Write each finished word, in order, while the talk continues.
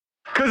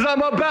'Cause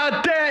I'm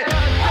about that.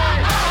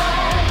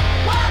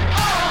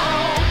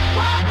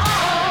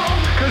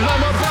 'Cause I'm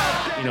about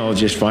that. You know,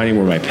 just finding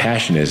where my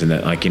passion is, and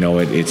that, like, you know,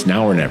 it's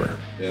now or never.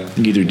 Yeah.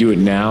 You either do it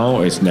now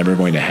or it's never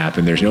going to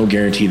happen. There's no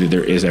guarantee that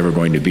there is ever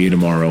going to be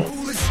tomorrow. You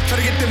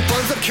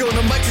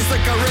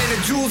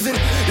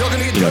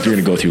know, if you're going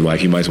to go through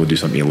life, you might as well do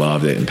something you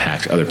love that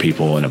impacts other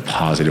people in a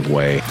positive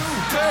way.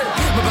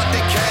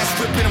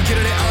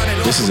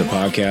 This is a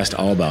podcast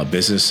all about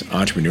business,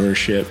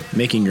 entrepreneurship,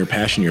 making your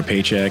passion your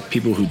paycheck,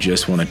 people who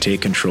just want to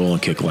take control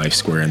and kick life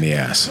square in the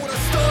ass.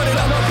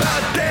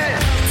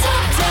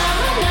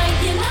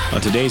 On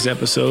today's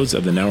episodes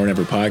of the Now or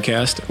Never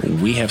podcast,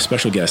 we have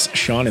special guests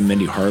Sean and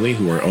Mindy Harley,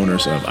 who are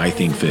owners of I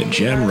Think Fit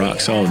Gym, Rock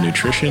Solid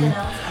Nutrition,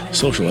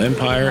 Social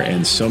Empire,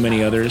 and so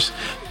many others.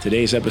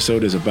 Today's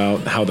episode is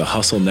about how the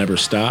hustle never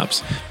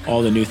stops,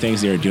 all the new things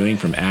they are doing,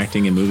 from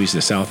acting in movies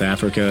to South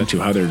Africa to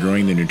how they're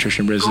growing the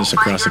nutrition business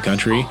across the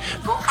country.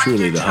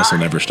 Truly, the hustle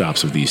never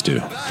stops with these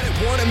two.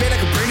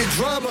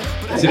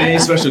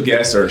 Today's special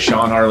guests are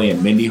Sean Harley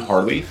and Mindy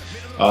Harley.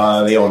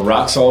 They own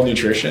Rock Solid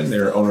Nutrition.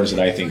 They're owners at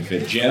I Think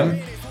Fit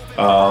Gym.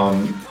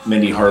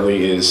 Mindy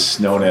Harley is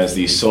known as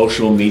the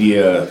social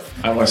media,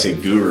 I don't want to say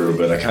guru,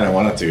 but I kind of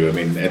want it to. I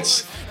mean,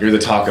 you're the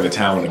talk of the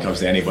town when it comes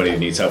to anybody that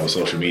needs help with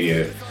social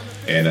media.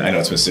 And I know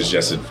it's been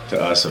suggested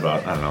to us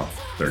about,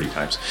 30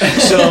 times.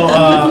 So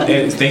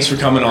and thanks for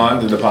coming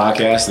on to the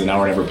podcast, the Now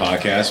or Never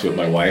podcast, with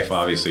my wife,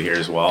 obviously, here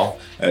as well.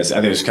 I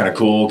think it's kind of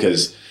cool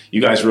because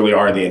you guys really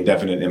are the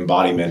indefinite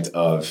embodiment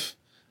of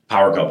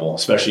power couple,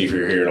 especially if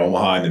you're here in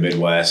Omaha in the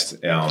Midwest.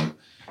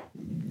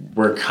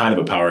 We're kind of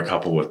a power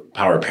couple with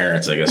power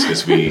parents, I guess,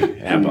 because we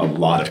have a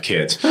lot of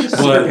kids.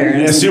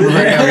 Super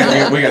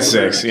parents. We got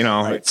 6, you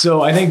know.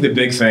 So I think the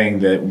big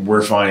thing that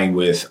we're finding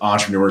with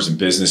entrepreneurs and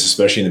business,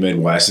 especially in the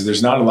Midwest, is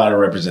there's not a lot of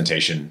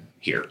representation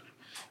here.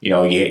 You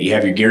know, you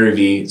have your Gary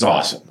Vee. It's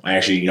awesome. I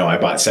actually, I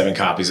bought 7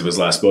 copies of his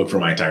last book for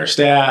my entire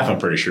staff. I'm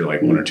pretty sure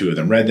like 1 or 2 of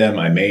them read them.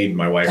 I made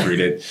my wife read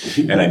it,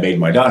 and I made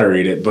my daughter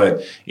read it.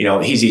 But,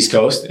 he's East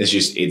Coast. There's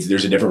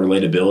a different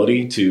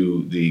relatability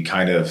to the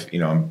kind of,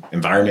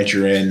 environment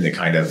you're in, the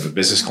kind of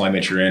business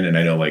climate you're in. And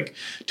I know like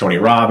Tony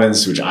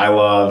Robbins, which I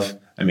love.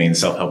 I mean,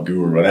 self-help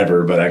guru or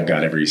whatever, but I've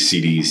got every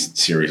tape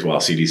series.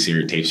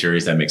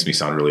 That makes me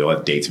sound really old.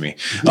 That dates me.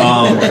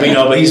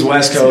 But he's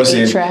West Coast.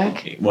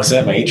 What's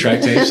that? My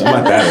 8-track tapes? I'm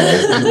not that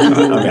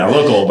old. I mean, I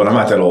look old, but I'm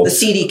not that old. The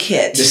CD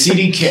kit.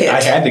 I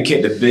had the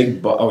kit, the big,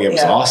 it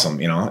was awesome,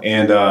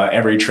 and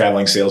every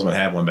traveling salesman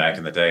had one back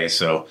in the day.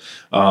 So,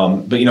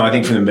 but I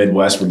think from the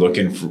Midwest,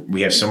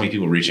 we have so many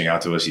people reaching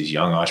out to us, these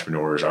young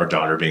entrepreneurs, our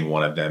daughter being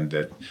one of them,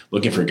 that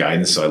looking for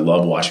guidance. So I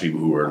love watching people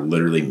who are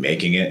literally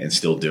making it and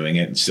still doing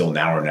it and still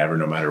now or never,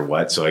 no matter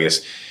what. So I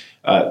guess,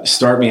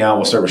 start me out.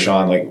 We'll start with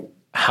Sean. Like,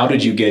 how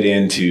did you get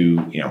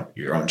into,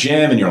 your own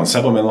gym and your own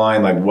supplement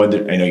line? Like,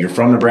 I know you're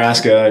from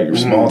Nebraska, you're a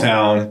small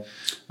town.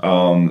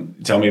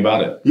 Tell me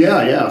about it.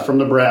 Yeah. From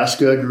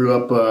Nebraska, grew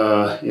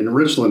up in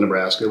Richland,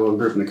 Nebraska. Well, we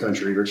grew up in the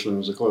country. Richland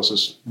was the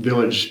closest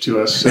village to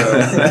us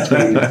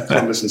between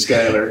Columbus and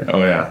Schuyler. Oh,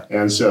 yeah.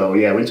 And so,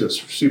 I went to a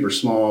super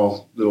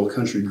small little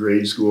country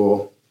grade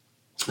school.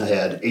 I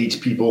had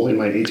 8 people in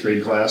my 8th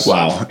grade class.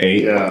 Wow,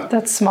 8? Yeah.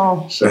 That's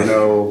small. So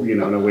no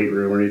weight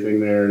room or anything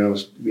there.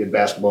 We had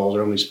basketball was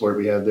our only sport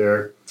we had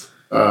there.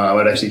 I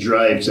would actually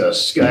drive to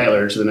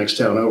Schuyler, to the next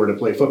town over, to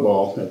play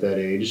football at that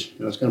age.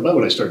 And that's kind of about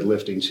when I started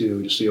lifting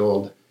too, just the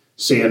old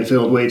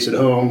sand-filled weights at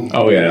home.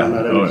 Oh, yeah.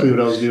 Not having a clue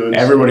what I was doing.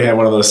 Everybody had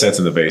one of those sets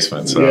in the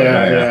basement. So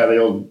yeah, the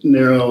old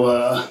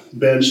narrow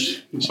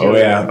bench. Oh,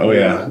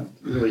 yeah.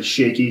 Really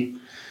shaky.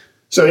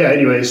 So,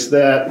 anyways,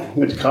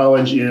 went to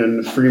college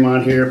in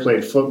Fremont here,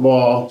 played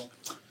football.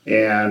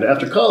 And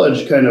after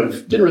college, kind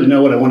of didn't really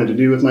know what I wanted to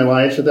do with my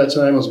life at that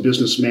time. I was a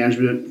business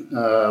management,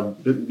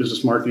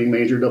 business marketing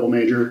major, double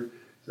major,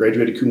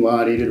 graduated cum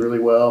laude, did really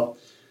well.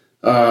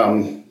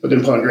 But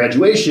then upon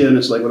graduation,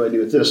 it's like, what do I do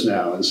with this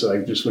now? And so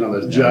I just went on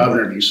the job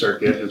interview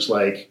circuit. It's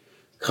like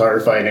car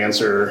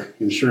financer,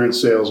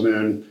 insurance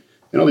salesman,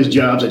 and all these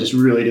jobs I just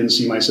really didn't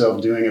see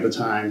myself doing at the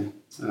time.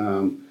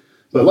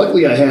 But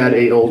luckily I had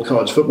an old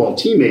college football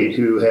teammate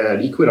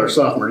he quit our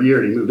sophomore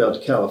year and he moved out to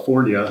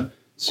California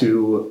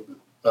to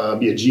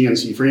be a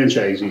GNC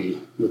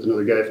franchisee with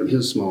another guy from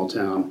his small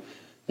town.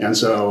 And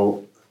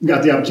so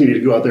got the opportunity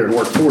to go out there and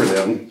work for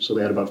them. So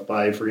they had about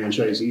 5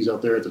 franchisees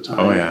out there at the time.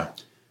 Oh, yeah.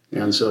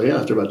 And so,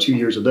 after about 2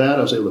 years of that,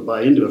 I was able to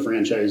buy into a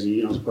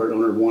franchisee. I was a part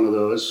owner of one of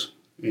those.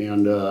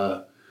 And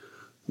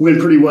went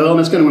pretty well. And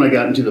that's kind of when I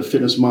got into the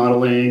fitness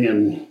modeling.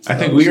 And I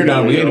think we had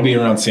to be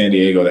around San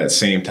Diego that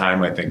same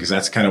time, I think, because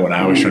that's kind of when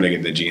I was trying to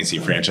get the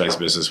GNC franchise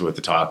business with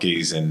the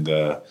Talkies and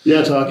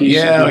Talkies.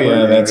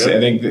 I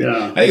think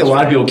a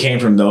lot of people came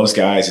from those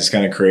guys. It's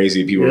kind of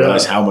crazy. People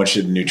realize how much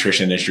of the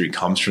nutrition industry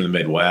comes from the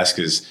Midwest,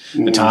 because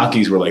the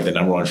Talkies were like the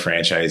number 1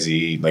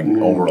 franchisee,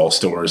 overall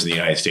stores in the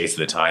United States at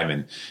the time,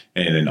 and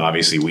then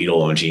obviously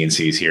Weedle owned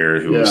GNCs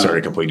here, who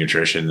started Complete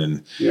Nutrition,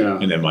 and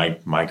then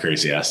my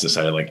crazy ass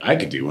decided like I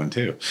could do one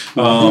too.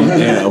 But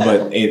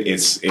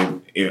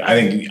I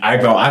think I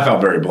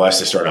felt very blessed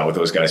to start out with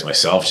those guys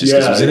myself, just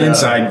because it was an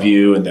inside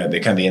view and that they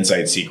kind of the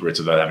inside secrets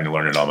without having to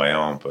learn it on my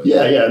own. But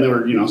and they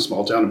were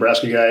small town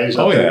Nebraska guys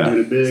out there doing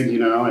it big,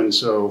 and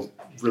so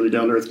really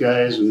down to earth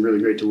guys and really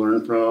great to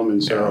learn from,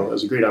 and so it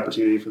was a great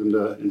opportunity for them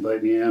to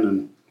invite me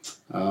in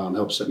and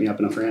help set me up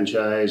in a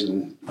franchise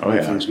and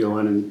get things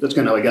going, and that's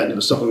kind of how I got into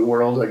the supplement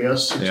world, I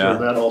guess. That's where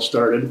that all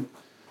started,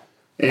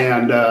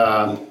 and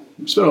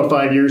spent about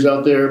 5 years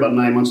out there. About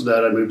 9 months of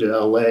that, I moved to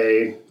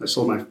LA. I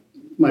sold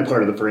my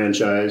part of the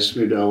franchise,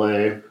 moved to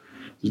LA.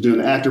 Was doing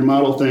the actor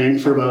model thing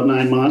for about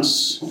 9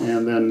 months,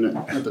 and then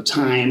at the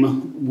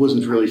time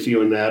wasn't really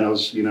feeling that. I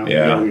was young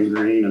and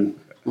green and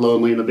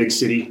lonely in the big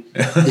city.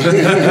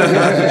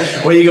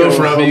 You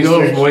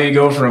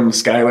go from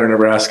Schuyler,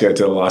 Nebraska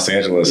to Los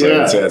Angeles. I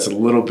would say it's a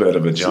little bit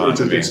of a jaunt.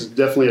 It's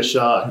definitely a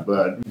shock,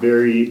 but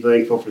very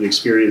thankful for the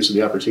experience and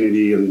the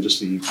opportunity and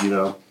just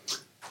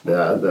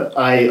the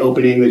eye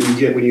opening that you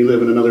get when you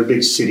live in another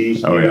big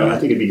city. I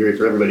think it'd be great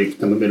for everybody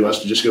from the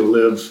Midwest to just go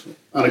live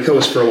on a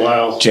coast for a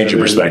while. Change your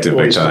perspective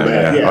big time.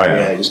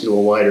 Just get a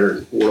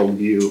wider world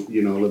view,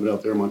 living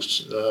out there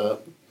amongst a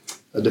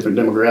different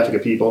demographic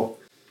of people.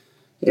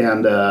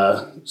 And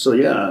so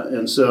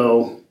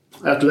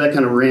after that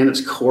kind of ran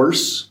its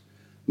course,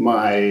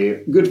 my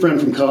good friend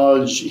from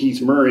college,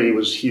 Heath Murray,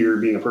 was here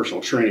being a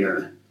personal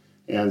trainer.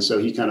 And so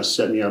he kind of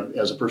set me up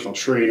as a personal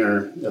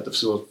trainer at the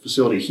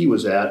facility he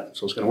was at.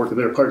 So I was kind of working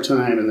there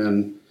part-time and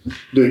then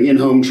doing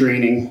in-home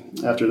training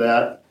after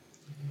that.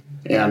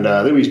 And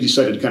then we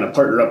decided to kind of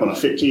partner up on a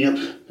fit camp.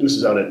 And this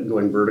is out at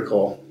Going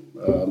Vertical,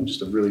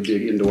 just a really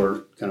big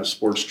indoor kind of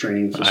sports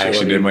training facility. I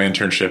actually did my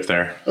internship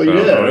there. Oh, you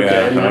did?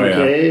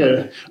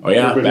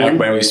 Back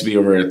when I used to be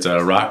over at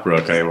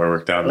Rockbrook. I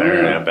worked out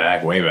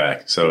there way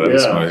back. So that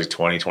was when I was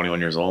 20, 21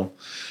 years old.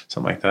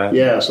 Something like that.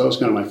 Yeah, so that was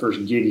kind of my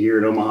first gig here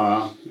in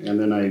Omaha. And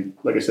then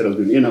like I said, I was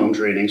doing in-home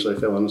training, so I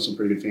fell into some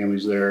pretty good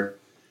families there.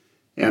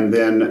 And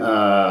then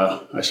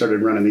I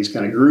started running these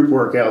kind of group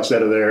workouts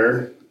out of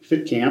there,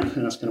 fit camp,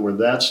 and that's kind of where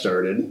that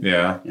started.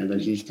 Yeah. And then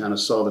he kind of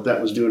saw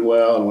that was doing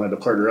well and wanted to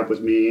partner up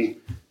with me.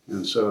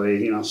 And so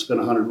he, spent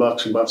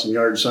 $100 and bought some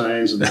yard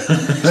signs and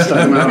stuck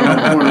them out on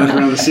the corners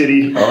around the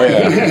city. Oh,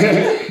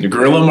 yeah. The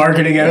guerrilla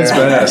marketing at its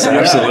best.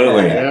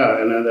 Absolutely. Yeah,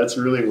 and then that's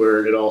really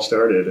where it all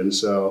started. And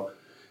so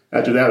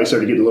after that, we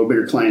started getting a little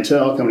bigger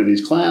clientele coming to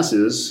these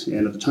classes.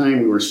 And at the time,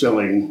 we were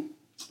selling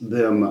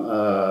them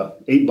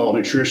 8-Ball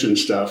nutrition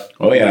stuff.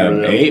 Oh, yeah,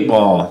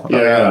 8-Ball.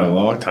 A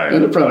long time.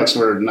 And the products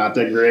were not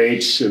that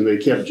great, and they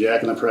kept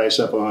jacking the price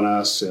up on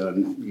us.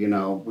 And, we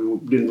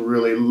didn't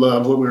really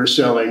love what we were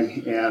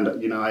selling.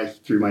 And,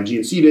 through my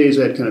GNC days,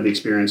 I had kind of the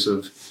experience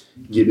of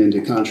getting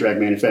into contract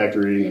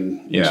manufacturing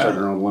and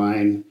starting our own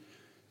line.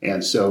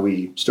 And so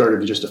we started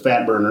with just a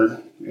fat burner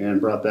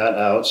and brought that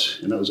out.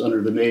 And that was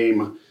under the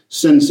name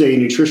Sensei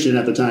Nutrition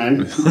at the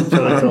time.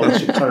 So I called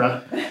it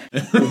Chikara.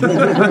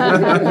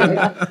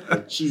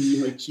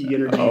 Chi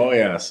Energy. Oh,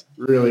 yes.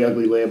 Really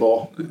ugly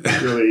label.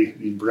 Really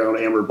brown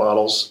amber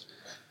bottles.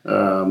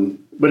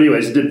 But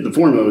anyways, the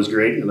formula was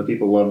great, and the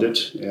people loved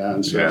it.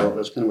 And so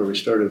that's kind of where we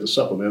started with the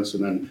supplements.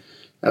 And then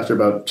after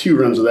about 2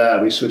 runs of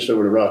that, we switched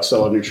over to Rock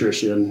Solid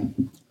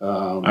Nutrition.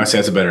 I say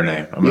that's a better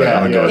name. I'm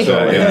gonna go with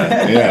that.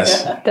 Yeah,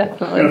 yes,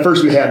 definitely. And at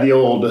first, we had the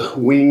old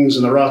wings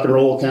and the rock and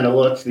roll kind of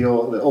look, the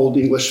old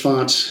English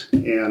font,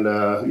 and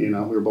we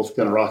were both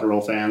kind of rock and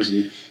roll fans.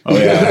 And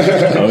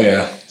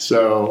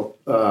So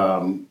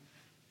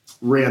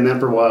ran that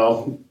for a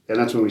while, and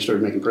that's when we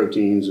started making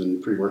proteins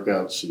and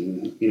pre-workouts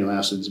and amino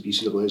acids,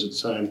 BCAAs at the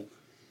time.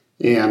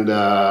 And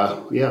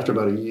after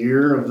about a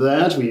year of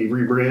that, we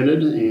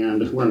rebranded,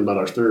 and we're in about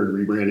our 3rd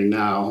rebranding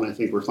now. And I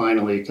think we're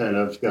finally kind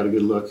of got a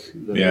good look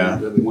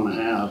that we want to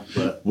have.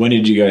 But when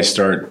did you guys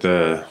start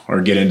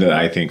get into the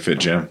I Think Fit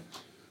Gym?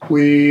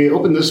 We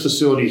opened this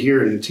facility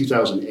here in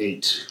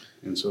 2008.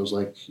 And so it was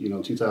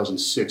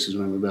 2006 is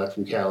when I moved back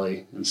from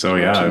Cali. And so,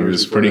 it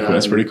was pretty quick.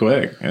 That's pretty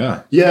quick.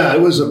 Yeah. Yeah,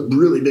 it was a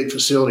really big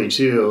facility,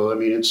 too. I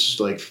mean, it's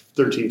like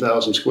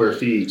 13,000 square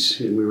feet.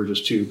 And we were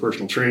just 2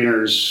 personal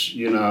trainers,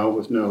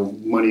 with no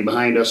money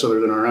behind us other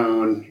than our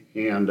own.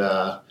 And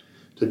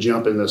to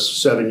jump in this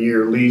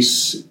 7-year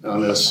lease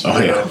on this.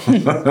 Oh, yeah.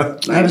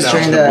 That was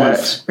during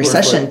the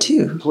recession,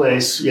 too.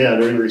 Place. Yeah,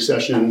 during the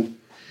recession.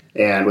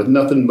 And with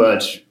nothing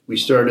but, we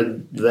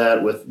started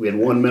that we had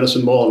 1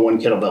 medicine ball and 1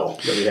 kettlebell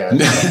that we had.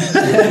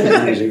 We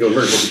were using Go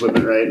Vertical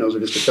equipment, right? And those were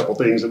just a couple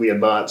things that we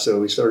had bought.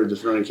 So we started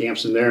just running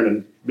camps in there in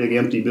a big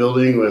empty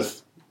building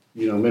with,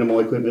 minimal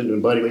equipment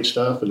and bodyweight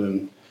stuff.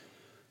 And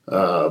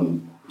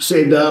then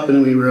saved up, and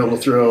then we were able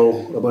to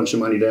throw a bunch of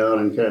money down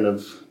and kind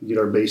of get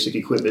our basic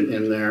equipment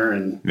in there.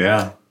 And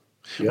well,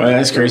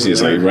 that's crazy.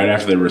 It's like right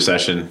after the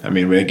recession. I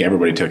mean, I think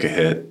everybody took a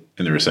hit.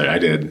 in the recession. I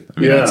did. I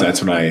mean,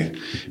 that's when it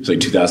was like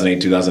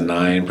 2008,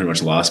 2009, pretty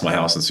much lost my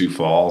house in Sioux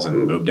Falls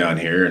and moved down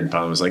here and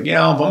finally was like, if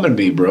I'm going to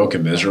be broke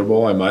and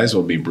miserable, I might as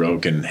well be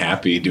broke and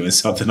happy doing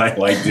something I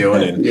like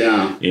doing.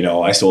 And,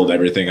 I sold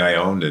everything I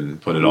owned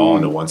and put it all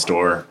into one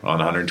store on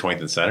 120th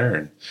and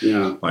Center.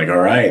 And like, all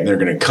right, they're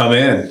going to come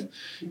in.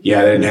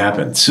 Yeah, that didn't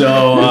happen. So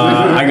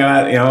I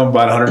got,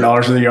 about $100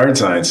 worth of yard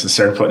signs and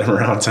started putting them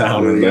around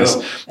town. And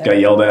got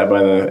yelled at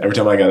by every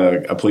time I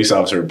got a police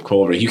officer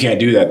pull over, you can't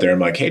do that there. I'm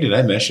like, hey, did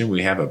I mention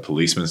we have a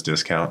policeman's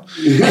discount?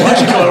 Why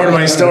don't you come over to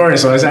my store?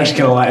 So I was actually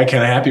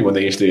kind of happy when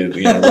they used to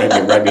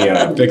write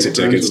me fix-it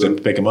tickets to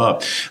pick them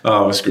up. It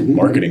was a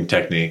marketing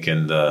technique.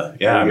 And I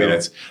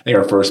think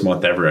our first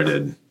month ever I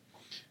did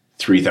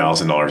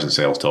 $3,000 in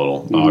sales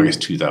total,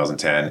 August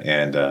 2010.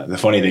 And the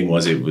funny thing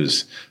was it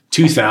was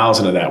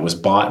 2,000 of that was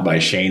bought by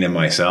Shane and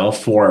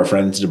myself for our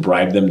friends to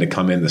bribe them to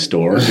come in the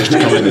store, just to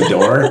come in the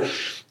door.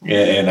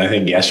 And I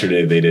think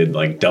yesterday they did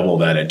like double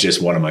that at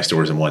just one of my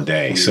stores in one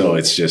day. So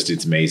it's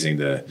amazing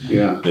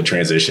the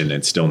transition.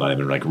 It's still not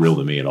even like real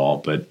to me at all.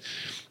 But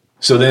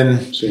so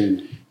then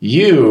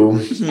you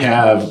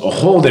have a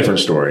whole different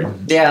story.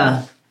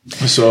 Yeah.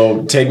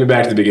 So take me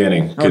back to the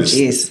beginning. Oh,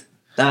 geez.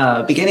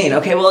 Beginning.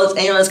 Okay. Well,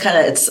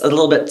 it's a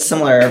little bit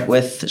similar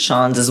with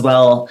Sean's as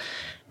well.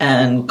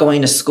 And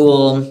going to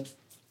school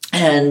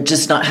and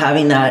just not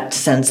having that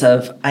sense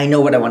of, I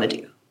know what I want to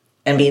do.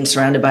 And being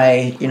surrounded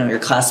by, your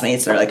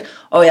classmates that are like,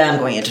 oh yeah, I'm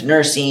going into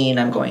nursing,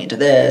 I'm going into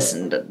this,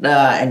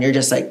 and you're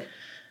just like,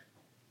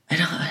 I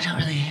don't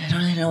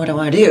really know what I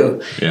want to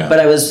do. Yeah. But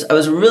I was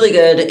really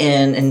good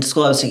in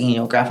school. I was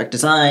taking, graphic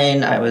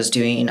design. I was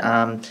doing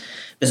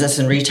business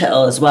and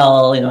retail as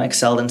well. I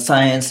excelled in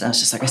science. And I was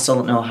just like, I still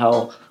don't know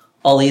how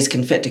all these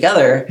can fit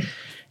together.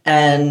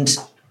 And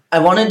I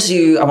wanted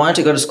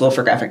to go to school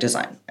for graphic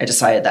design. I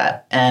decided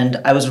that. And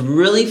I was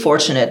really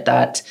fortunate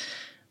that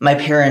my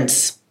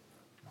parents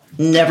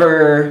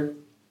never,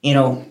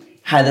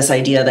 had this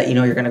idea that,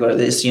 you're going to go to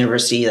this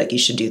university, like you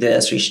should do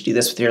this or you should do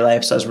this with your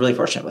life. So I was really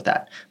fortunate with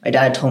that. My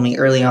dad told me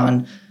early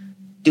on,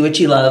 do what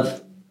you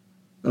love,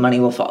 the money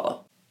will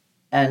follow.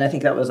 And I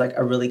think that was like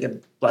a really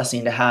good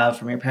blessing to have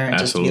from your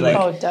parents. Absolutely. Just to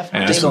be like,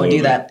 definitely. Just go and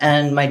do that.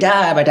 And my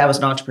dad was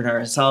an entrepreneur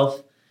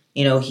himself.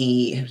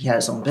 He had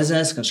his own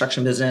business,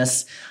 construction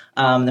business.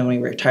 Then when he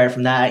retired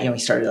from that, he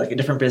started like a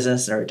different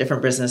business.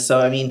 So,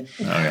 I mean,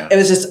 I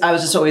was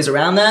just always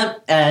around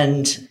that.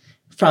 And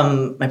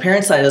from my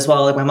parents' side as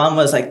well, like my mom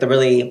was like the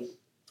really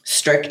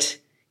strict,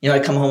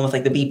 I'd come home with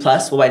like the B+.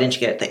 Well, why didn't you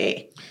get the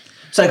A?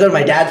 So I go to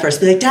my dad first,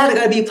 be like, Dad, I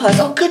got a B+.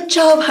 Oh, good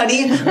job,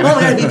 honey. Mom,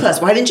 I got a B+.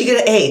 Why didn't you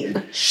get an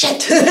A?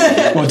 Shit.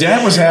 Well,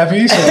 Dad was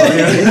happy. So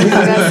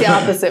that's the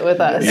opposite with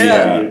us.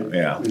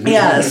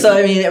 Yeah. So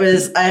I mean, it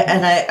was,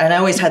 I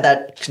always had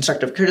that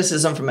constructive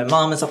criticism from my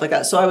mom and stuff like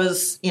that. So I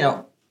was,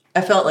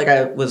 I felt like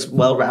I was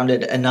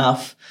well-rounded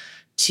enough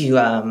to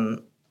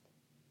kind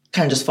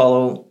of just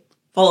follow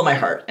my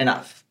heart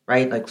enough,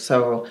 right? Like,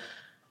 so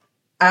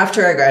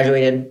after I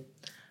graduated,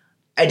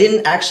 I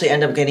didn't actually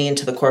end up getting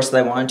into the course that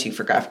I wanted to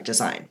for graphic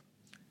design.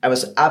 I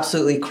was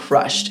absolutely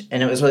crushed.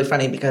 And it was really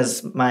funny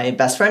because my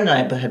best friend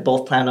and I had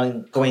both planned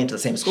on going into the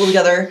same school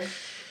together.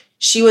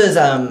 She was,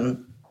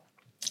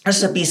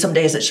 just to be some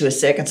days that she was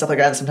sick and stuff like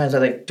that. And sometimes I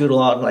like doodle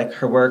on like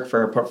her work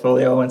for a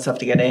portfolio and stuff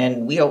to get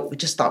in. We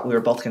just thought we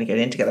were both going to get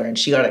in together, and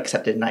she got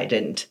accepted and I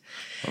didn't.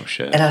 Oh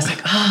shit. And I was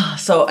like,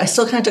 so I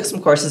still kind of took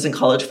some courses in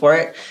college for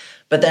it.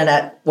 But then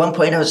at one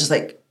point I was just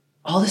like,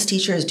 all this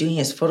teacher is doing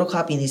is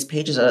photocopying these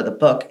pages out of the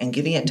book and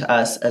giving it to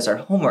us as our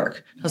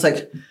homework. I was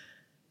like,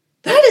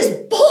 that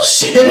is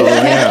bullshit. Oh,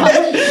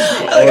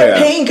 yeah.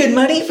 I'm paying good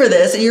money for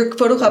this, and you're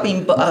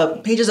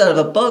photocopying pages out of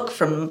a book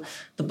from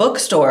the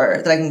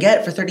bookstore that I can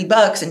get for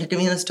 $30, and you're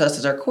giving this to us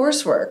as our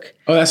coursework.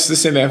 Oh, that's the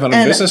same thing I found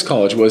in business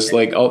college was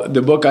like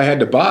the book I had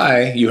to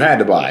buy,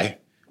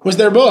 was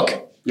their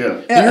book.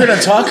 Yeah. You're going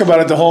to talk about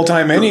it the whole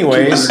time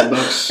anyways.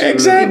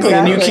 Exactly.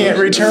 And you can't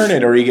return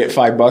it or you get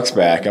 $5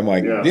 back. I'm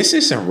like, this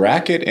is a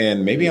racket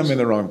and maybe I'm in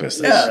the wrong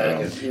business.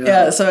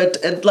 So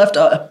it left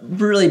a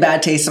really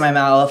bad taste in my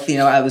mouth.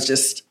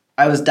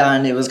 I was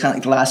done. It was kind of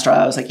like the last straw.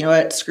 I was like, you know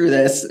what, screw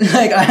this.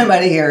 Like, I'm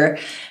out of here.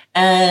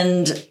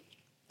 And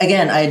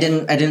again,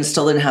 I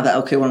still didn't have that,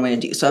 okay, what am I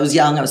going to do? So I was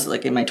young. I was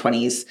like in my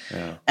 20s.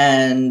 Yeah.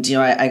 And,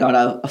 I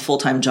got a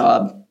full-time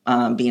job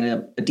being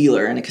a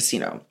dealer in a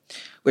casino,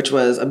 which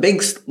was a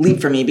big leap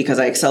for me because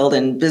I excelled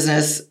in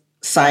business,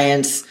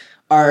 science,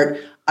 art.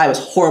 I was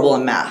horrible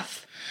in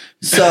math.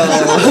 So,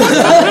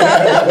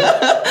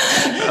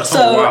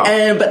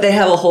 but they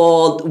have a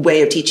whole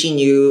way of teaching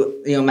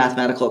you,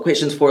 mathematical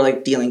equations for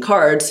like dealing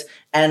cards.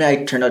 And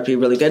I turned out to be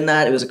really good in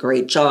that. It was a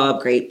great job,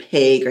 great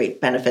pay,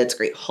 great benefits,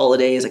 great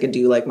holidays. I could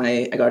do like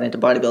I got into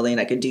bodybuilding.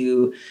 I could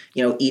do,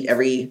 eat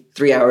every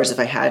 3 hours if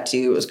I had to.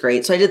 It was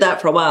great. So I did that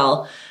for a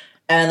while.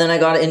 And then I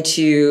got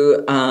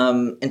into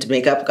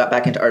makeup, got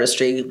back into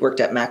artistry,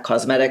 worked at MAC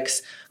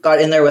Cosmetics, got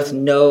in there with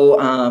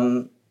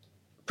no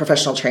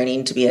professional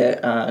training to be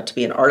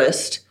an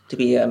artist, to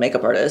be a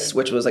makeup artist,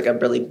 which was like a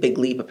really big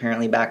leap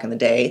apparently back in the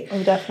day.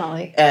 Oh,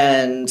 definitely.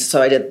 And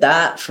so I did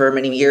that for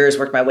many years,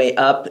 worked my way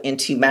up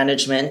into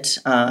management,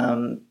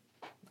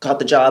 got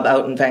the job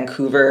out in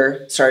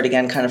Vancouver, started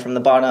again kind of from the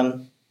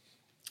bottom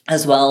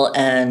as well.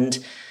 And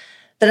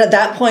then at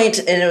that point,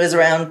 and it was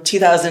around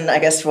 2000, I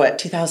guess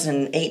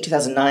 2008,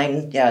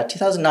 2009. Yeah,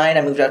 2009,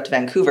 I moved out to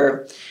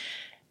Vancouver.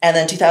 And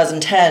then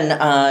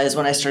 2010 is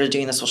when I started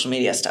doing the social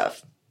media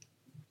stuff.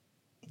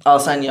 All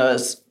of a sudden,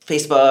 as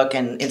Facebook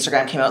and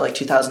Instagram came out like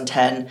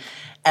 2010,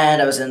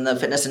 and I was in the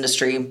fitness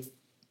industry.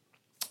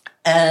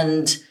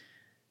 And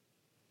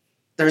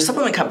there were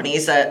supplement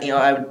companies that,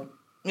 I would,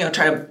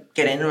 try to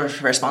get in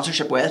for a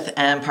sponsorship with.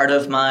 And part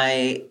of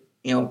my,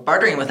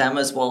 bartering with them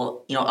was,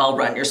 well, I'll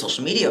run your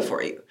social media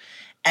for you.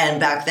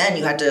 And back then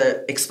you had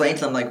to explain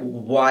to them like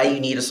why you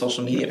need a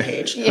social media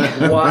page,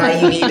 why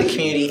you need a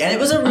community. And it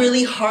was a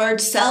really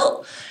hard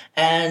sell.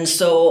 And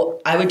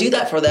so I would do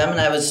that for them. And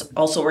I was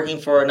also working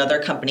for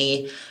another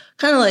company,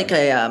 kind of like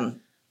a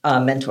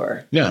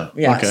mentor. Yeah.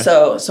 Okay.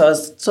 So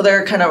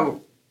they're kind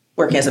of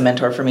working as a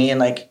mentor for me and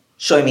like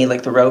showing me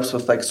like the ropes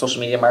with like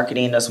social media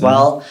marketing as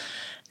well.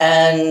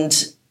 And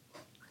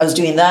I was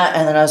doing that.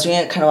 And then I was doing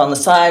it kind of on the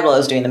side while I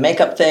was doing the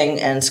makeup thing,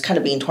 and it's kind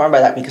of being torn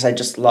by that because I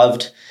just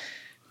loved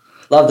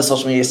the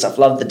social media stuff,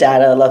 loved the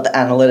data, loved the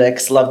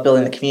analytics, loved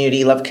building the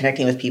community, loved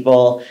connecting with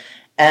people.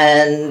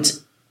 And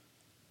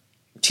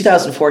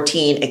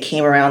 2014, it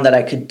came around that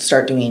I could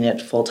start doing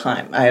it full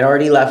time. I had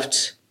already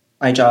left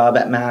my job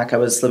at Mac. I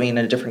was living in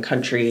a different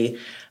country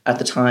at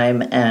the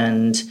time,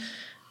 and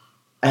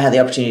I had the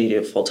opportunity to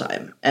do it full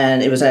time.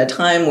 And it was at a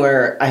time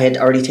where I had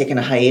already taken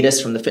a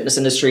hiatus from the fitness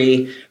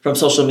industry, from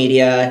social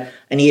media.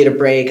 I needed a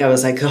break. I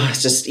was like, oh,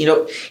 it's just, like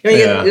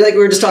we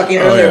were just talking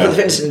earlier for the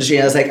fitness industry.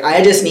 And I was like,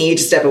 I just need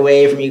to step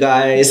away from you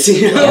guys, And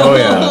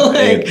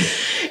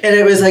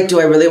it was like,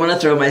 do I really want to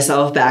throw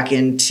myself back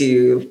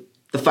into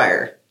the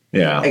fire?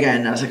 Yeah.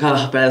 Again, I was like,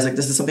 but I was like,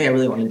 this is something I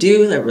really want to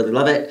do. I really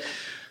love it.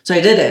 So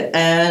I did it.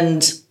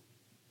 And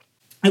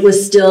it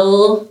was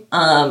still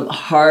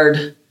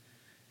hard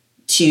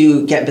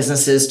to get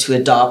businesses to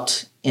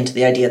adopt into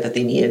the idea that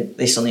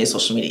they still needed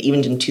social media,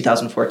 even in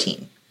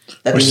 2014.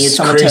 That Which they needed is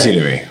someone crazy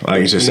to me.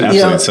 Like, it's just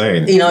absolutely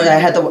insane.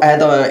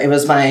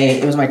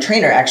 It was my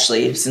trainer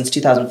actually since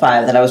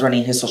 2005 that I was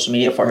running his social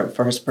media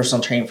for his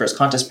personal training for his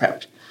contest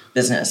prep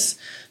business.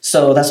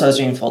 So that's what I was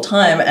doing full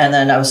time. And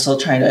then I was still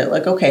trying to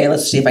okay,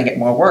 let's see if I get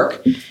more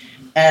work.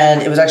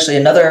 And it was actually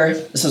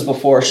this was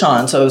before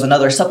Sean. So it was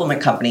another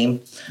supplement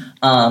company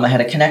I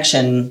had a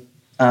connection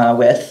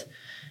with.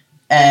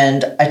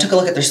 And I took a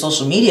look at their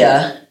social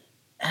media,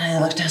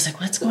 and I was like,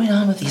 what's going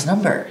on with these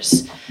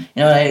numbers?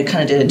 I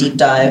kind of did a deep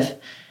dive,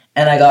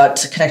 and I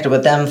got connected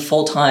with them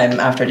full time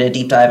after I did a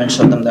deep dive and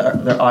showed them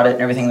their audit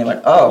and everything. They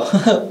went,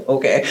 oh,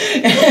 okay.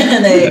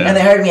 and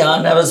they hired me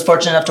on. I was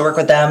fortunate enough to work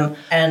with them.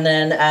 And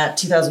then at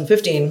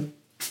 2015,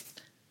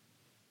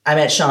 I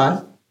met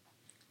Sean.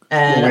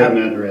 And we have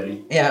met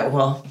already. Yeah,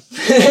 well,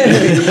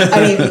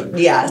 I mean,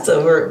 yeah,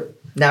 so we're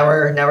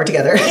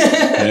together.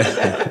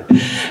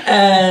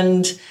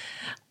 And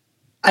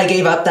I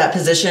gave up that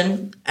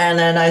position, and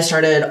then I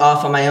started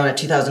off on my own in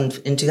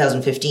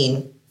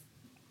 2015.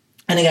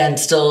 And again,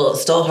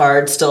 still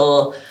hard.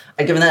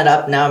 I've given that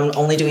up. Now I'm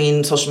only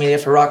doing social media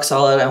for Rock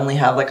Solid. I only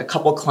have like a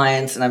couple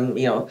clients, and I'm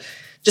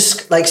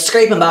just like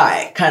scraping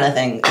by kind of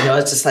thing.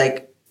 It's just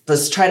like,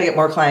 let's try to get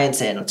more clients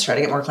in.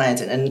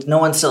 And no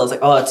one still is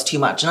like, oh, it's too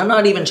much. And I'm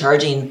not even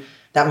charging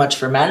that much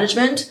for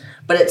management,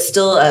 but it's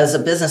still, as a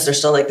business, they're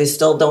still like, they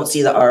still don't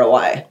see the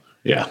ROI.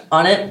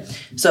 On it.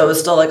 So it was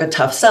still like a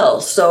tough sell.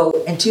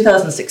 So in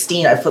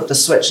 2016, I flipped the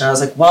switch and I was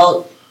like,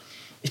 well,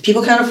 if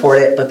people can't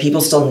afford it, but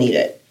people still need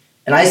it.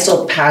 And I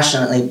still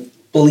passionately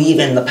believe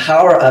in the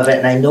power of it.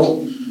 And I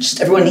know just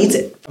everyone needs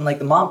it. From like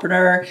the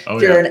mompreneur,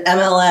 if you're an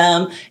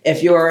MLM,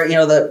 if you're,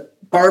 the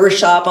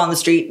barbershop on the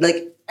street,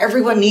 like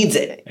everyone needs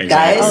it,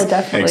 guys. Oh,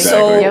 definitely.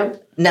 So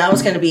now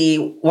it's going to be,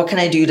 what can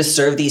I do to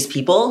serve these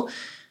people?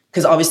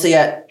 Because obviously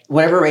at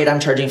whatever rate I'm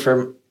charging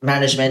for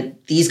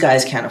management, these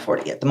guys can't afford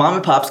it yet. The mom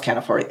and pops can't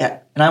afford it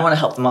yet. And I want to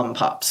help the mom and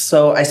pops.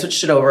 So I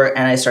switched it over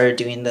and I started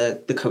doing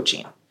the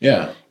coaching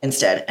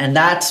instead. And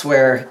that's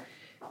where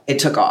it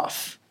took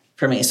off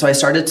for me. So I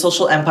started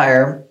Social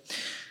Empire,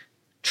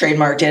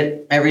 trademarked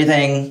it,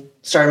 everything,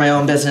 started my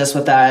own business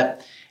with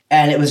that.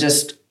 And it was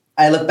just,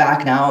 I look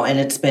back now and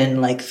it's been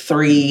like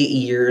 3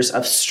 years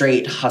of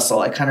straight hustle.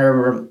 I kind of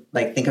remember,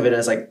 think of it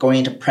as like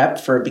going to prep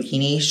for a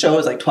bikini show.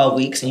 It's like 12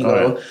 weeks and you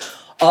go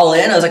all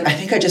in. I was like, I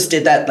think I just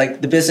did that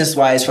the business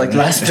wise for the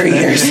last 3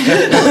 years.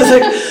 I was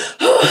like,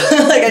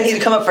 oh, I need to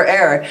come up for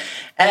air.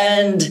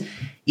 And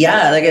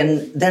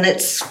and then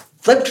it's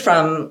flipped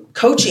from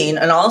coaching,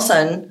 and all of a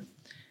sudden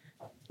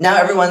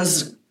now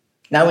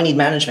we need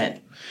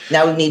management.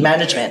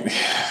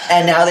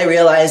 And now they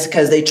realize,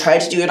 because they tried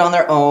to do it on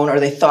their own, or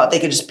they thought they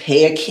could just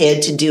pay a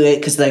kid to do it.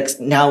 Because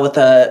now with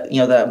the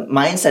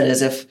mindset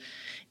is, if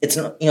it's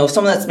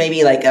someone that's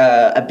maybe like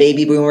a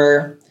baby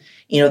boomer,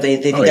 they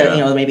think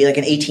that maybe like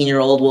an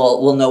 18-year-old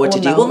will know what to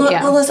do. Well,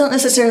 that's not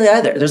necessarily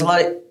either. There's a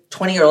lot of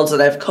 20-year-olds that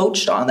I've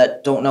coached on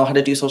that don't know how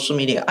to do social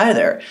media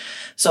either.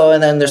 So,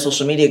 and then their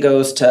social media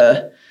goes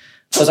out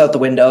the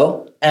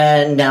window,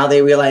 and now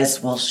they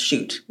realize, well,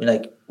 shoot,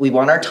 we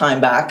want our time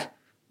back.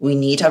 We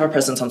need to have a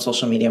presence on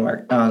social media.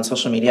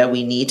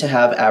 We need to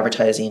have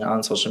advertising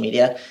on social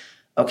media.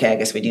 Okay, I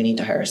guess we do need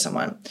to hire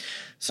someone.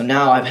 So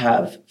now I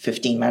have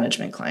 15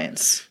 management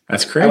clients.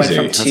 That's crazy. I went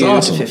from That's 2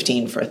 awesome. to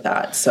 15 for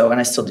that. So, and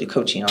I still do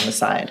coaching on the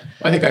side.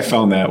 I think I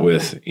found that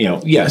with,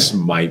 yes,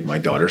 my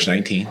daughter's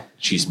 19.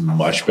 She's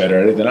much better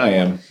at it than I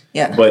am.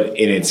 Yeah. But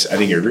I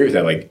think you agree with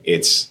that. Like,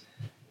 it's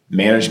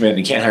management.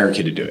 You can't hire a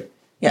kid to do it.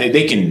 Yeah.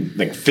 They can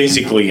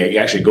physically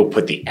actually go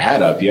put the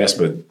ad up. Yes.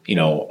 But,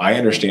 I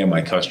understand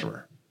my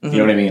customer. You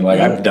know what I mean? Like,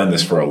 I've done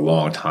this for a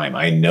long time.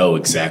 I know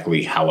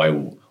exactly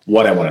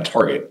what I want to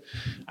target.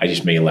 I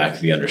just may lack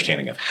the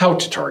understanding of how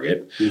to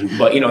target.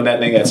 But,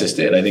 that's just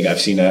it. I think I've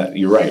seen that.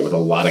 You're right. With a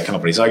lot of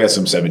companies. I got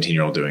some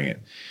 17-year-old doing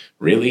it.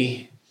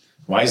 Really?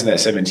 Why isn't that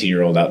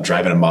 17-year-old out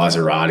driving a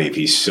Maserati if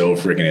he's so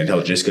freaking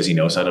intelligent just because he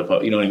knows how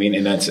to, you know what I mean?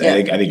 And that's,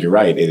 I think you're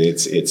right.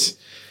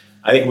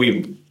 I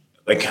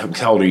think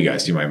how old are you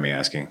guys? Do you mind me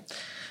asking?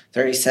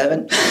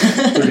 37.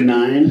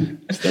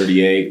 39.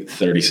 38,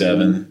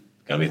 37.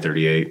 Gonna be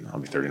 38. I'll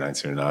be 39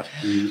 soon enough.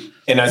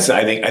 And I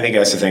think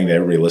that's the thing that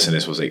everybody listening to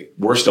this was like,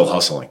 we're still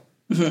hustling.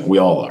 We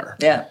all are.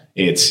 Yeah.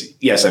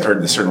 Yes, I've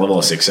heard a certain level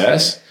of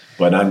success,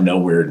 but I'm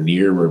nowhere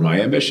near where my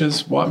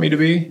ambitions want me to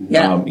be.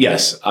 Yeah.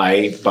 Yes,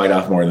 I bite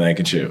off more than I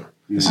can chew.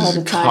 This All is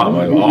the time.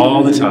 common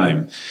all the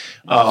time.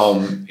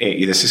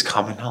 This is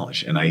common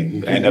knowledge, and I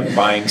end up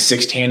buying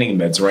 6 tanning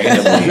beds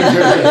randomly.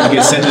 I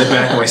get sent to the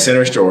back of my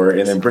center store,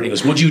 and then Brittany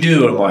goes, "What'd you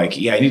do?" And I'm like,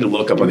 "Yeah, I need to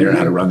look up on the internet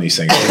how to run these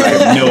things. I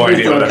have no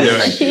idea what I'm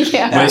doing."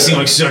 Yeah. But it seemed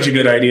like such a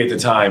good idea at the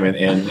time,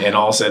 and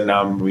all of a sudden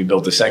now we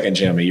built the second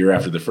gym a year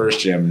after the first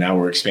gym. Now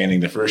we're expanding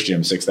the first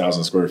gym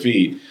 6,000 square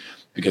feet.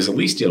 Because the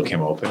lease deal came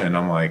open, and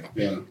I'm like,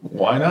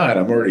 why not?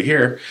 I'm already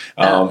here.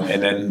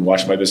 And then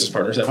watch my business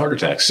partners have heart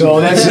attacks.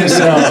 So that's just,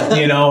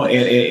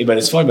 but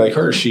it's funny. Like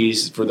her,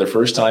 she's, for the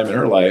first time in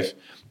her life,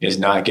 is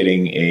not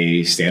getting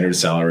a standard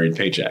salaried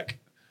paycheck.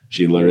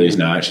 She literally is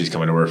not. She's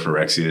coming to work for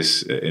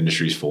Rexius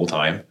Industries full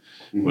time,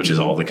 which is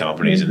all the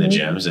companies and the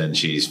gyms. And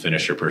she's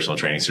finished her personal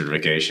training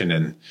certification.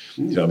 And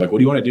I'm like, what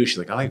do you want to do? She's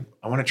like, I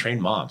want to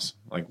train moms.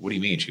 I'm like, what do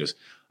you mean? She goes,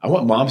 I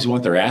want moms who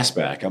want their ass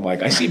back. I'm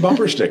like, I see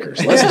bumper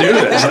stickers. Let's do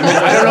this. I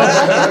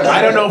mean,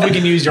 I don't know if we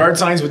can use yard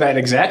signs with that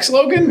exact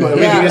slogan, but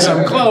we can get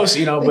something close,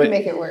 We but can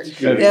make it work.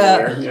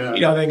 Yeah.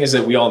 the thing is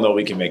that we all know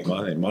we can make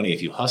money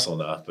if you hustle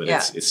enough, but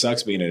it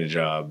sucks being in a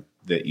job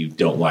that you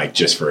don't like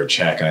just for a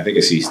check. And I think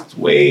I see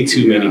way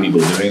too many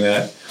people doing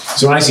that.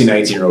 So when I see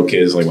 19-year-old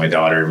kids like my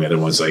daughter and the other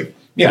one's like,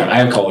 I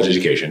have college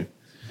education.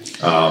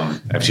 I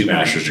have 2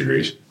 master's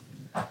degrees.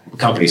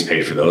 Companies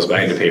paid for those, but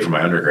I had to pay for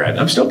my undergrad.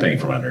 I'm still paying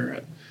for my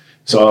undergrad.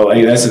 So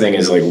that's the thing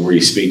is like where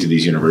you speak to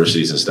these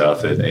universities and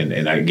stuff,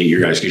 and I get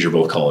your guys because you're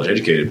both college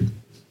educated.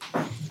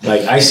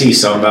 Like I see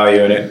some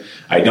value in it.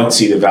 I don't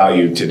see the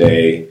value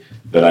today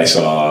that I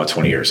saw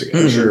 20 years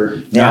ago. Sure.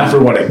 Not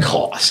for what it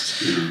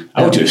cost.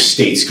 I went to a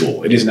state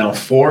school. It is now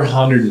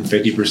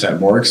 450%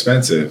 more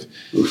expensive,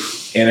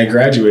 and I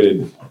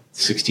graduated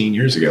 16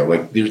 years ago.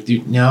 Like,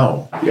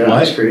 no, Yeah,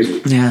 that's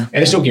crazy. Yeah.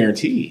 and it's no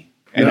guarantee.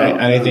 And, No.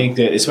 I think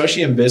that,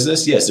 especially in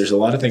business, yes, there's a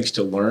lot of things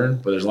to learn,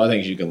 but there's a lot of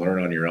things you can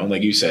learn on your own.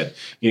 Like you said,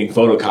 getting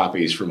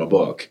photocopies from a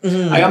book.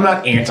 I'm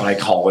not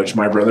anti-college.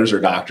 My brothers are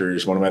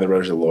doctors. One of my other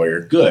brothers is a lawyer.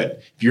 Good.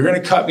 If you're going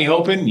to cut me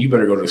open, you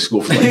better go to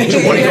school for like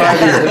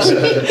 25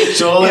 years.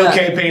 So I'll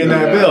okay paying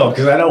that bill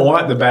because I don't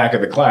want the back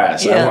of the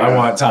class. Yeah. I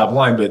want top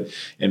line. But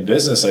in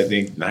business, I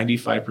think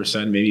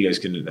 95%, maybe you guys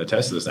can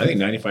attest to this, I think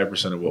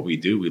 95% of what we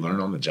do, we learn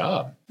on the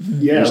job.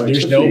 Yeah,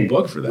 There's no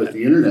book for that. With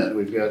the internet,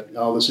 we've got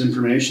all this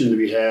information to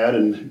be had,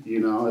 and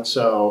that's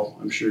how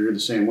I'm sure you're the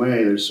same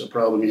way. There's a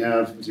problem you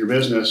have with your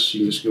business,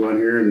 you can just go on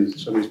here, and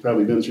somebody's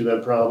probably been through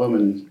that problem,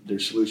 and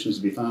there's solutions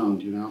to be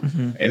found.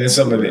 And it's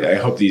something that I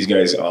hope these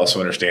guys also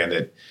understand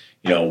that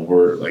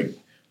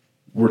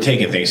we're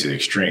taking things to the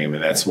extreme,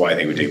 and that's why I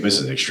think we take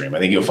business to the extreme. I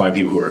think you'll find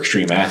people who are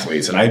extreme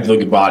athletes, and I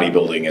look at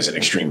bodybuilding as an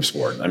extreme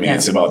sport. I mean,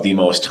 it's about the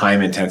most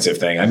time-intensive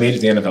thing. I made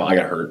it to the NFL. I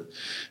got hurt.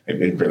 I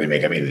made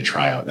it to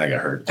tryout, and I got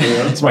hurt.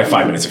 It's my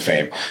 5 minutes of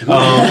fame.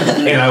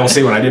 And I will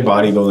say, when I did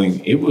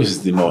bodybuilding, it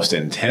was the most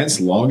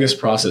intense, longest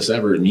process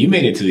ever. And you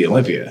made it to the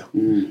Olympia.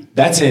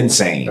 That's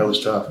insane. That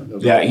was tough.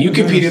 Yeah, you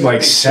competed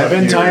like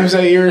 7 times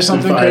that year or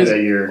something 5 crazy.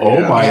 that year.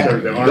 Oh my I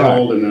started at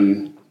Arnold, and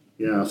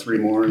then 3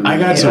 more. And I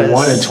got Yes. to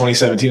 1 in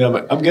 2017. I'm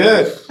like, I'm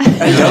good.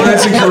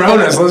 Donuts and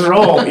Coronas, let's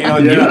roll.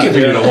 You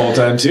competed the whole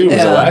time too. Was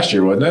it last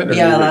year, wasn't it?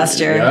 Yeah, last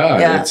year.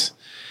 Yeah. It's,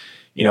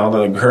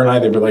 her and I,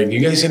 they were like, you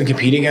guys going to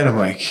compete again? I'm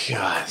like,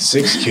 God,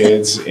 6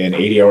 kids and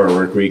 80-hour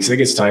work weeks. I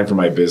think it's time for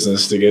my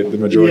business to get the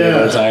majority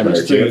of the time. And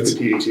our that's the thing with kids.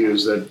 competing too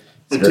is that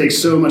it takes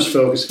so much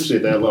focus, especially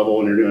at that level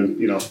when you're doing,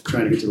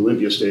 trying to get to the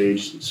Olympia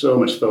stage. So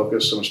much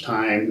focus, so much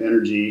time,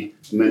 energy,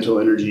 mental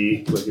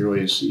energy. Like you're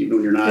always, even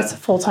when you're not It's a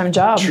full-time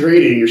job.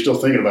 trading, you're still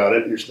thinking about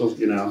it. And you're still,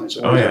 it's always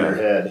in yeah. your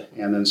head.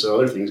 And then so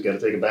other things got to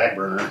take a back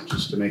burner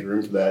just to make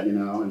room for that,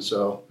 And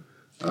so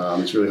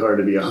It's really hard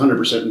to be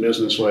 100% in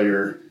business while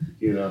you're,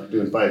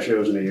 doing 5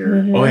 shows in a year.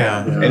 Mm-hmm. Oh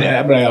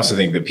yeah, but I also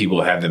think that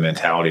people have the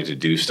mentality to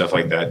do stuff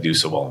like that, do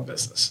so well in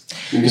business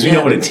because we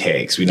know what it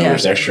takes. We know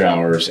there's extra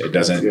hours. It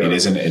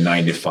isn't a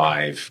 9 to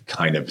 5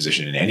 kind of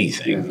position in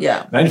anything.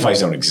 Yeah. 9 to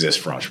 5s don't exist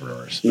for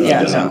entrepreneurs.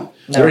 No.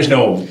 There is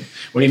no.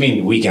 What do you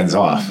mean weekends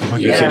off? Are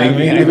you kidding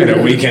me? I haven't had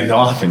a weekend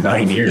off in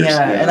 9 years.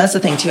 Yeah, and that's the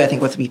thing too. I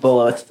think with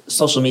people with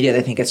social media,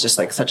 they think it's just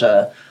like such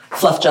a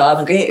fluff job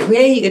and great.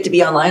 You get to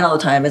be online all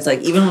the time. It's like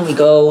even when we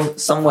go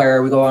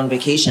somewhere, we go on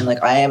vacation. Like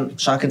I'm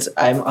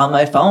on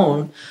my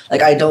phone.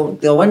 Like I don't.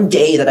 The one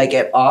day that I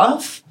get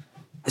off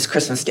is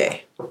Christmas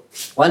Day.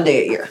 One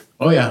day a year.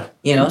 Oh yeah.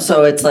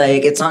 So it's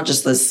like it's not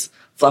just this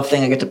fluff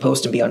thing I get to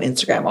post and be on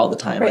Instagram all the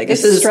time. Right. Like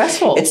It's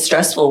stressful. It's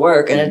stressful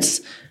work, and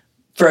it's.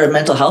 For a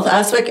mental health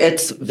aspect,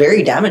 it's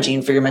very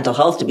damaging for your mental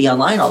health to be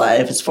online all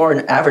that. If it's for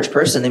an average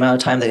person, the amount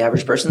of time the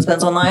average person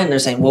spends online, they're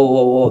saying,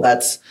 whoa,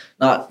 that's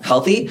not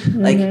healthy.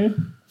 Mm-hmm. Like,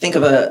 think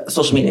of a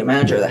social media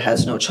manager that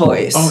has no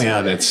choice. Oh yeah,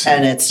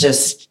 and it's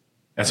just.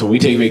 That's when we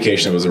take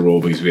vacation. It was a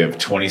rule because we have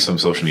 20 some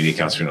social media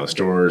accounts for those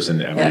stores, and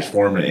we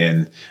form it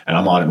in, and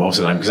I'm on it most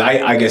of the time because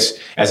I guess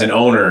as an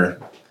owner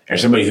or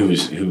somebody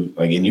who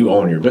like, and you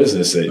own your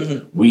business,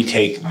 that we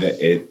take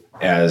it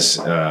as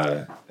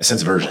a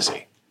sense of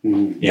urgency.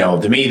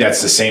 To me,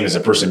 that's the same as a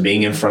person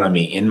being in front of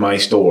me in my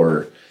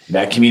store.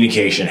 That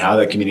communication, how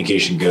that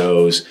communication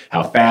goes,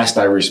 how fast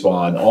I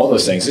respond, all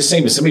those things. It's the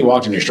same as somebody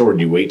walked in your store and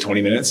you wait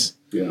 20 minutes.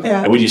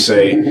 Yeah. And would you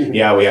say,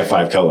 yeah, we have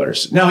 5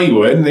 colors? No, you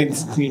wouldn't.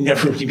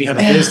 You'd be on a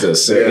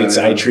business.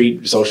 I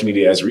treat social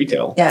media as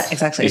retail. Yeah,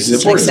 exactly. It's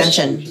an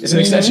extension. It's an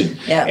extension.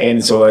 Yeah.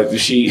 And so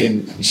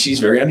she's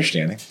very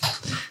understanding.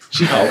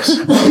 She helps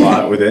a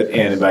lot with it.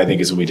 And I think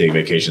it's when we take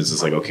vacations,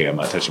 it's like, okay, I'm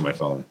not touching my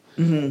phone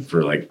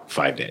for like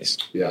 5 days.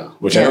 Yeah.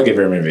 Which I don't get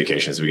very many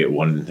vacations. We get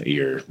 1 a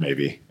year,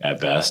 maybe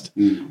at best.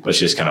 But it's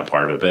just kind of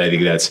part of it. But I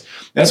think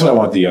that's what I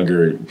want the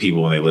younger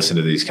people when they listen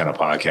to these kind of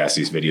podcasts,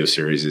 these video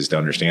series, is to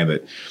understand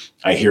that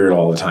I hear it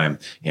all the time.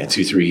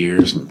 2-3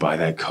 years and buy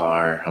that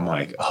car. I'm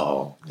like,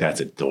 oh, that's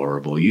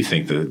adorable. You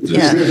think you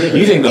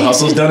think the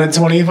hustle's done at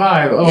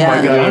 25? Oh my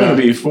God, I'm gonna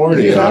be 40.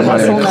 The I'm not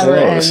hustle even never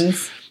close.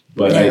 ends.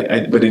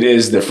 But but it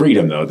is the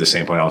freedom, though. At the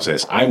same point, I'll say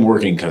this: I'm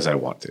working because I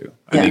want to.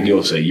 I think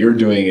you'll say you're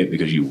doing it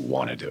because you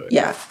want to do it.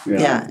 Yeah.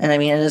 And I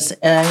mean,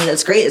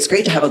 it's great. It's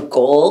great to have a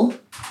goal,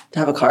 to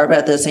have a car, but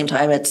at the same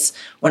time, it's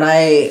when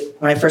I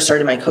first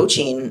started my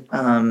coaching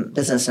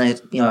business,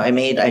 and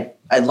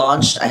I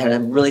launched. I had a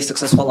really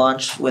successful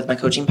launch with my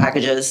coaching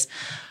packages.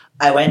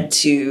 I went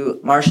to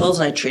Marshall's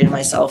and I treated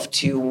myself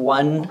to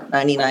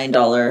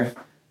 $199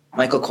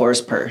 Michael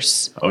Kors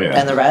purse. Oh yeah,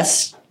 and the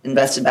rest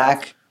invested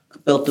back.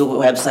 Built the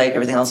website,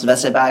 everything else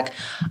invested back.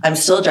 I'm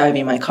still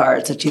driving my car.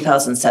 It's a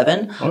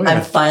 2007. Oh, yeah.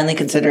 I'm finally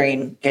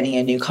considering getting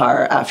a new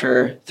car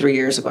after 3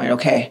 years of going,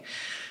 okay,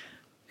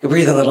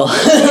 breathe a little.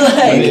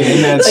 And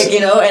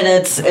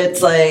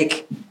it's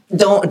like,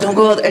 don't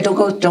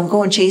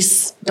go and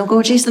chase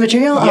the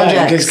material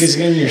objects. Because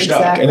then you're stuck.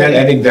 Exactly. And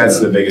I think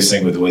that's the biggest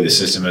thing with the way the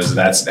system is.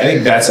 I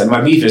think that's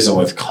my beef isn't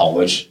with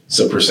college.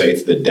 So per se,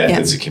 it's the debt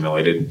that's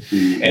accumulated,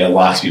 and it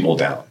locks people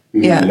down.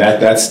 Yeah, and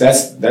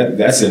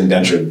that's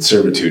indentured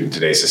servitude in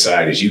today's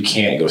society. Is you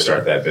can't go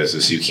start that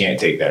business. You can't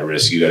take that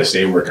risk. You got to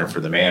stay working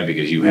for the man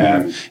because you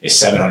have a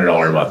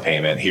 $700 a month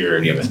payment here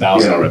and you have a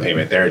 $1,000 a month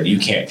payment there, and you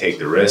can't take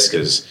the risk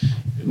because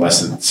in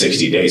less than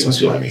 60 days, most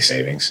people have any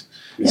savings.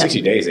 In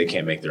 60 days, they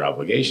can't make their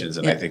obligations,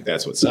 and I think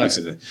that's what sucks.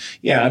 And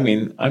I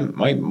mean,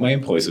 my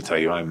employees will tell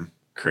you I'm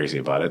crazy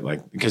about it,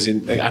 like because I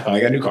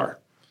finally got a new car.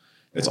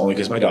 It's only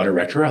because my daughter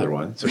wrecked her other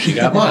one, so she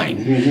got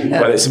mine.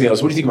 But somebody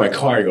else, what do you think of my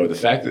car? I go, the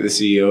fact that the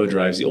CEO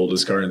drives the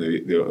oldest car and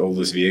the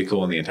oldest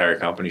vehicle in the entire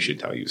company should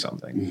tell you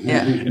something.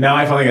 Yeah. And now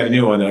I finally got a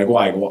new one. They're like,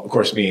 why? Well, of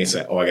course, me, it's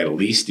like, I got a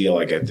lease deal.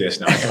 I got this.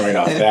 Now I can write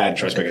off that and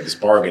trust me, I got this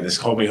bargain. This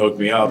homie hooked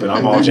me up, and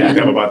I'm all jacked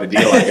up about the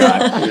deal I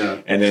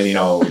got. And then,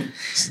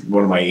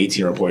 one of my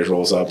 18 employees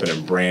rolls up in a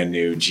brand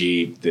new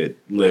Jeep, that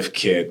lift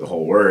kit, the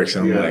whole works.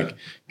 And I'm like,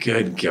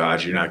 good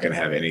God, you're not going to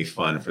have any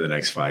fun for the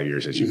next 5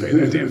 years as you pay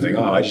that damn thing.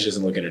 Oh, it just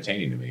doesn't look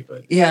entertaining to me.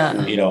 But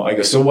I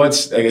go. So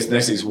what's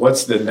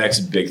the next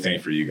big thing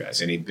for you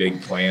guys? Any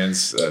big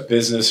plans,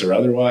 business or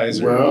otherwise?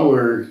 Or? Well,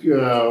 we're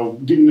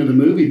getting into the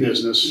movie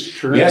business.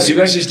 Currently. Yes, you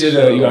guys just did.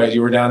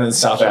 You were down in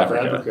South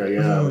Africa.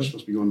 Yeah, we're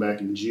supposed to be going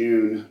back in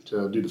June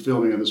to do the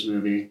filming of this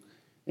movie.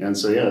 And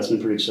so, it's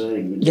been pretty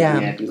exciting. Been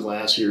taking acting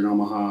class here in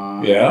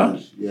Omaha. Yeah?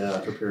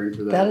 And, preparing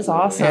for that. That is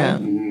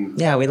awesome.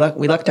 Yeah, yeah.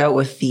 We lucked out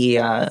with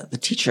the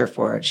teacher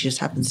for it. She just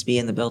happens to be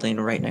in the building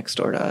right next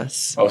door to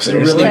us. Oh, so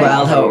really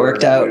wild how it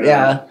worked out.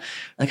 Yeah.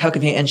 Like how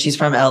convenient. And she's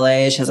from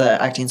LA. She has an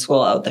acting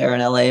school out there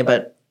in LA,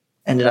 but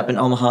ended up in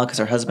Omaha because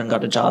her husband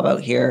got a job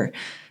out here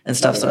and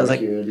stuff. So I was like,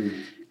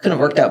 couldn't have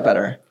worked out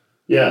better.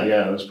 Yeah,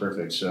 it was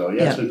perfect. So,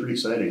 it's been pretty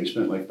exciting. We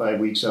spent like 5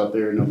 weeks out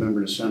there in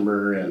November,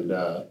 December,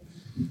 and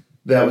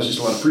that was just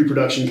a lot of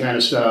pre-production kind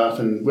of stuff,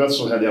 and we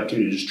also had the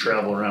opportunity to just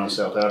travel around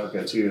South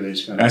Africa too. They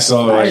just kind of I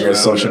saw like the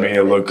social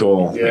media look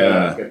cool. got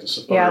the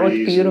safaris Yeah, it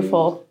looked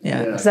beautiful.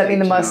 Yeah. Does that mean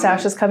the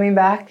mustache is coming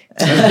back?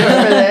 He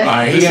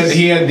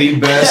had the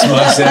best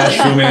mustache,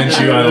 Fu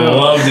Manchu. I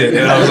loved it,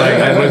 and I was like,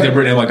 I looked at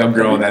Brittany like, I'm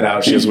growing that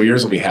out. She goes, well,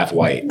 yours will be half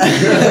white.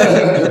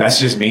 That's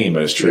just mean,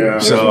 but it's true. Yeah,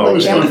 So it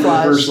was fun for the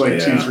Camouflage. first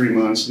 2-3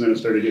 months, and then it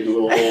started getting a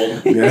little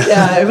old.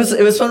 Yeah, it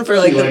was fun for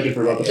like You liked it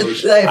for about the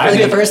first.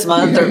 the first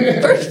month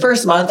or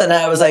first month, and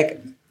I was like,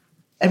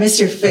 I miss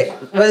your face.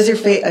 What is your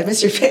face? I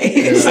miss your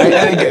face.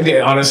 I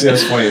think honestly,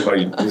 that's funny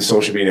about the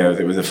social media.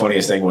 It was the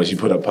funniest thing was you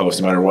put up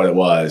posts no matter what it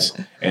was,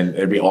 and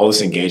there'd be all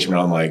this engagement.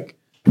 I'm like,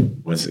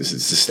 what's this?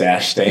 Is the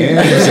stash staying?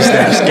 Is the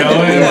stash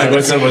going? Like,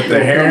 what's up with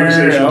the hair?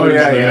 Oh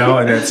yeah,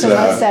 and it's The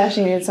mustache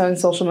needed its own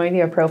social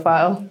media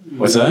profile.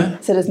 what's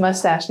that? Said his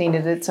mustache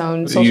needed its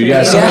own social You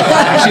media. guys,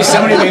 actually,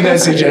 somebody made that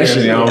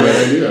suggestion.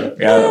 idea.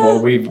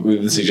 Well, we've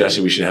been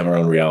suggested we should have our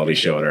own reality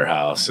show at our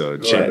house. So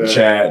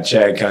bet.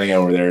 Chad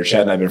Cunningham over there.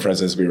 Chad and I have been friends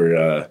since we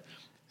were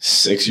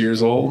 6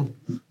 years old.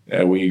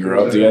 We grew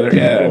up together.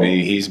 Yeah, I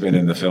mean, he's been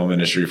in the film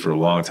industry for a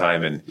long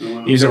time, and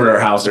he's over at our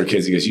house. Our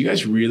kids, he goes, "You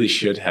guys really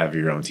should have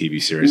your own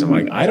TV series." I'm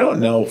like, I don't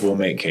know if we'll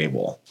make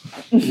cable.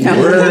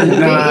 We're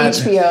not.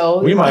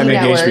 HBO. We might E! make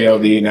Network. HBO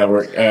the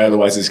network.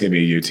 Otherwise, it's going to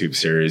be a YouTube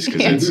series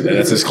because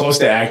it's as close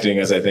to acting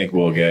as I think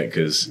we'll get.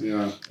 Because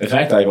the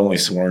fact that I've only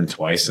sworn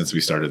twice since we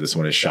started this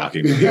one is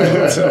shocking to me.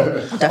 So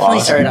Definitely awesome.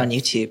 started on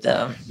YouTube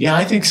though. Yeah,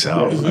 I think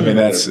so. I mean,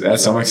 that's.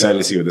 I'm excited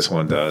to see what this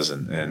one does,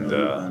 and I don't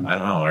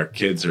know. Our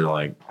kids are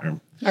like.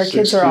 Our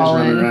kids are all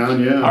running in.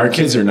 around, yeah. Our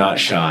kids are not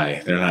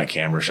shy. They're not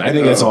camera shy. I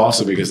think that's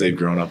also because they've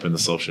grown up in the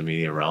social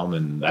media realm,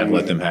 and I've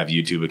let them have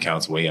YouTube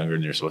accounts way younger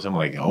than they're supposed to. I'm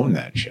like, own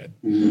that shit.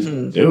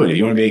 Do it. If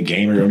you want to be a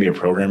gamer, you want to be a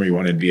programmer, you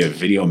want to be a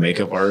video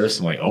makeup artist,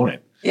 I'm like, own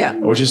it. Yeah.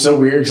 Which is so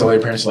weird because all their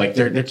parents are like,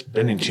 they're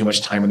spending too much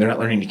time and they're not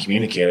learning to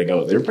communicate. I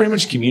go, they're pretty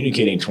much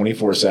communicating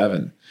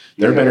 24/7.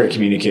 They're better at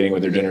communicating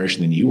with their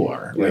generation than you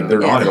are. Like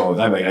they're on it all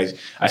the time. Like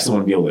I still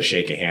want to be able to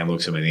shake a hand,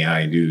 look somebody in the eye,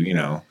 and do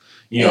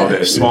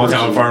the small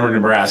town farmer in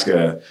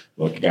Nebraska,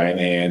 look a guy in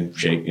the hand,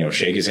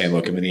 shake his hand,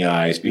 look him in the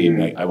eyes, be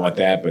like, I want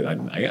that, but I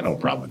got no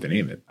problem with any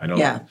of it. I don't.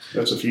 Yeah.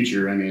 That's the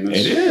future. I mean, that's,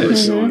 It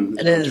is.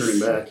 It is. Turning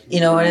back.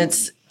 And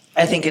it's.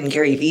 I think, and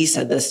Gary Vee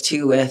said this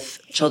too with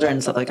children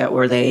and stuff like that,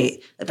 where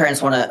the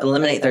parents want to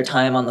eliminate their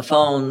time on the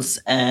phones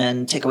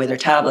and take away their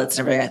tablets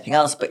and everything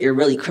else, but you're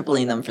really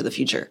crippling them for the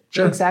future.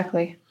 Sure.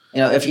 Exactly.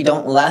 If you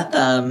don't let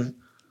them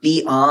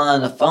be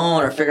on a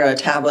phone or figure out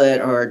a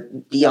tablet or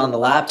be on the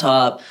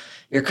laptop,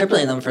 you're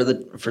crippling them for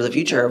the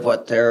future of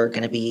what they're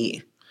going to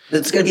be.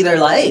 It's going to be their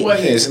life. Well,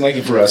 it is. And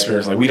like for us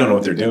parents, like we don't know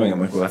what they're doing.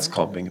 I'm like, well, that's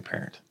called being a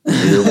parent.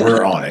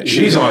 We're on it.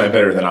 She's on it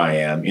better than I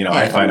am.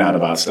 I find out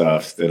about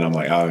stuff that I'm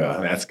like, oh,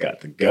 that's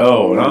got to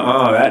go.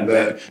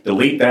 That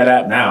delete that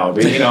app now.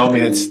 But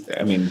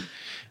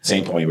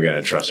same point, we got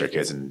to trust our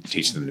kids and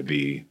teach them to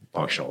be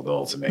functional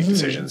adults and make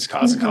decisions,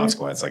 cause and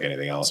consequence, like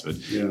anything else. But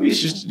it's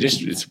just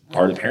it's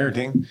part of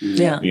parenting.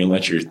 Yeah. You don't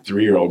let your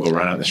 3-year-old go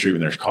run out in the street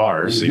when there's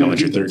cars. So you don't let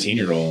your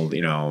 13-year-old,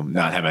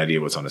 not have an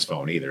idea what's on his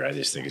phone either. I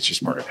just think it's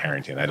just part of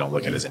parenting. I don't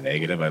look at it as a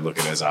negative. I look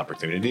at it as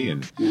opportunity,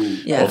 and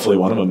hopefully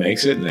one of them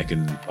makes it, and they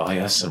can buy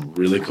us some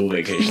really cool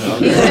vacation out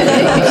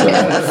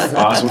there. So,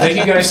 awesome. Thank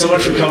you guys so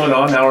much for coming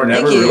on. Now or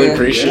never. Thank you. Really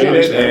appreciate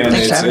it, and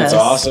Thanks for having it's us.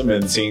 awesome,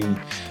 and seeing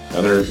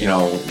another,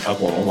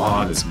 couple in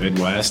Omaha, this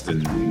Midwest,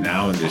 and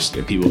now and just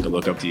people can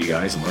look up to you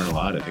guys and learn a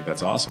lot. I think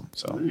that's awesome.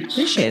 So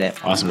Appreciate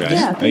it. awesome, guys.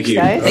 Yeah, Thank thanks, you.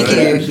 guys.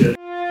 Thank you.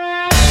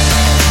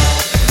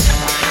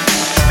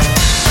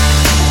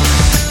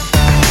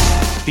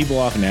 People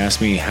often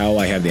ask me how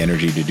I have the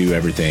energy to do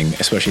everything,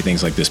 especially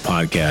things like this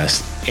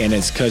podcast. And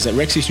it's because at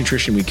Rex East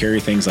Nutrition, we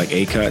carry things like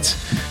A-Cuts,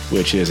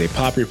 which is a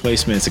pop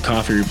replacement. It's a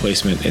coffee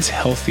replacement. It's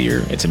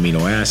healthier. It's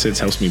amino acids,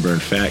 helps me burn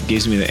fat,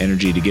 gives me the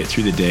energy to get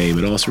through the day,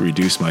 but also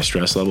reduce my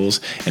stress levels.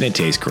 And it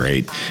tastes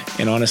great.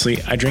 And honestly,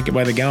 I drink it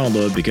by the gallon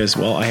load because,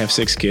 well, I have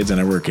 6 kids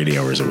and I work 80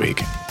 hours a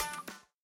week.